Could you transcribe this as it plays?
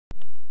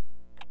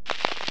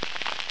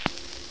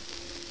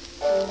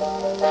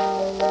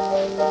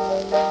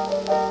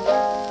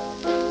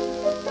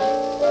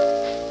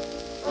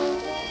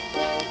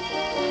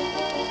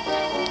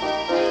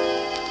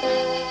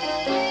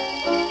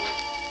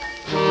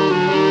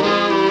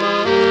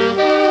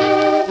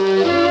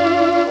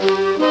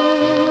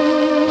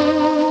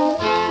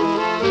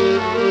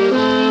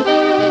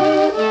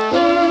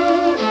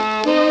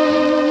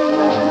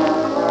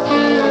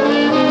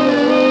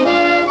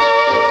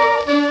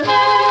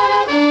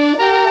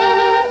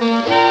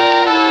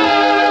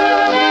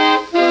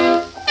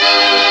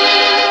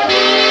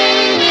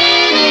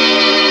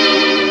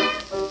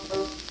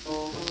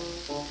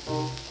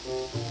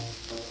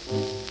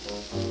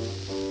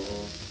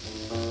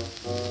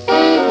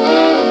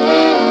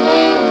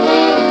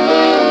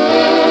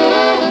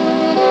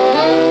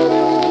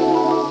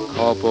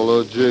Couple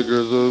of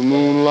jiggers of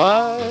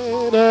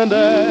moonlight and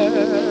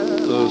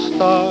add a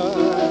star,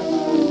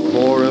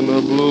 four in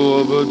the blue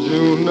of a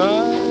June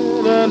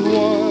night and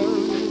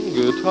one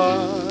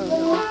guitar.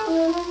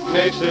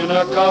 Mix in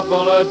a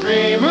couple of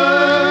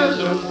dreamers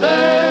and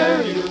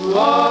there you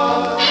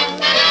are.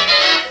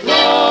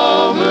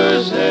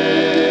 Lovers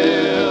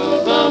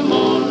hail the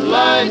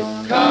moonlight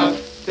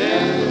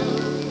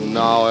cocktail.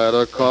 Now add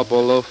a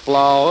couple of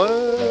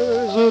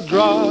flowers, a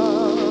drop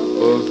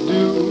of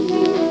dew.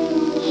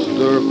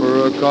 Stir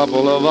for a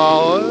couple of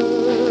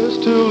hours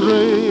till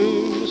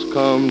dreams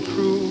come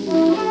true.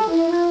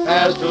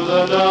 As to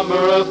the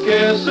number of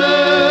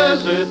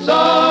kisses, it's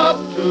up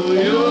to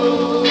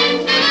you.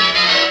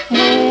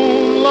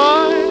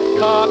 Moonlight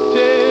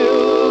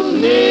cocktails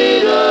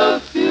need a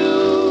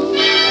few.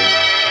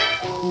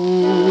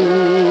 Cool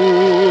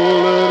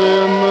it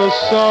in the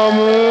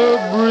summer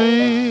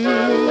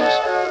breeze.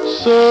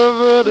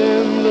 Serve it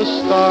in the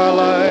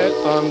starlight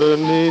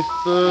underneath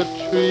the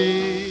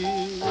trees.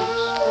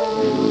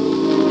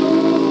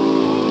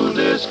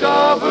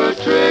 Discover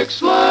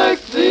tricks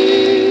like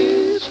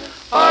these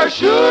are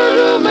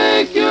sure to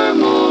make your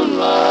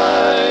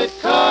moonlight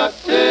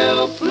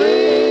cocktail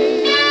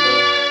please.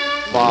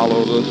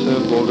 Follow the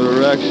simple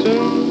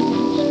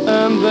directions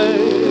and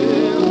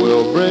they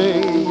will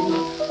bring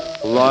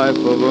life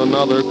of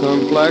another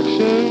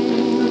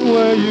complexion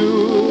where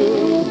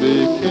you'll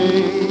be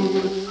king.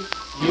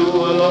 You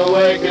will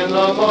awake in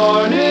the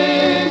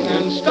morning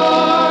and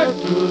start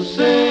to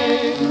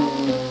sing.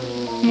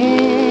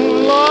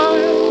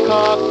 Moonlight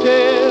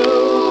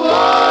cocktails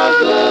are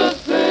the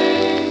thing.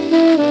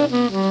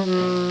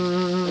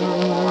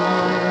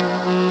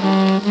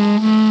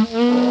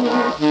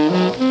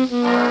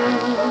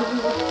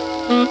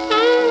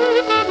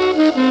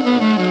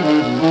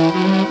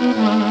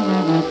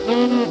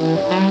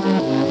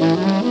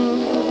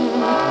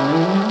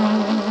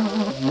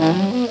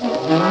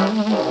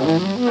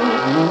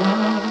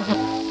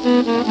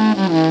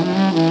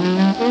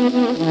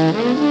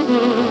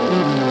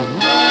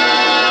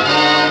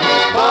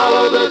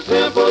 Follow the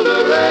simple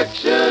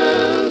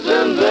directions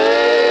and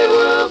they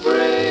will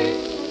bring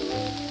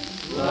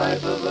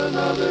life of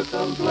another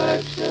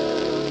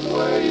complexion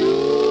where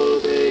you'll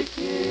be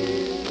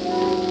king.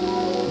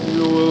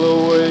 You will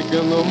awake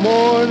in the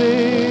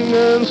morning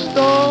and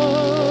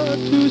start